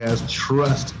Has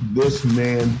trust. This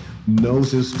man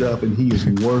knows his stuff, and he is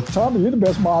worth. Tommy, you're the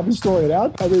best mob historian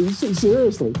out. I mean,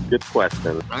 seriously. Good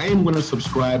question. I am going to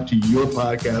subscribe to your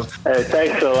podcast. Hey,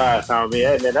 thanks a lot, Tommy.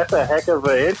 Hey, man, that's a heck of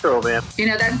an intro, man. You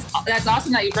know, that's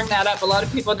awesome that you bring that up. A lot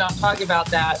of people don't talk about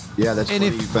that. Yeah, that's funny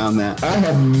you found that. I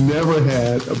have never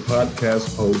had a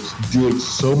podcast host dig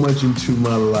so much into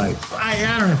my life. I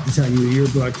don't have to tell you, you're a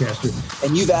broadcaster.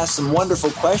 And you've asked some wonderful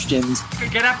questions. You can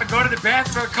get up and go to the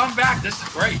bathroom and come back. This is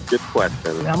great. Good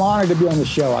question. I'm honored to be on the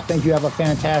show. I think you have a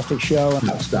fantastic show.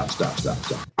 Stop.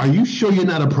 Are you sure you're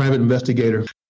not a private investigator?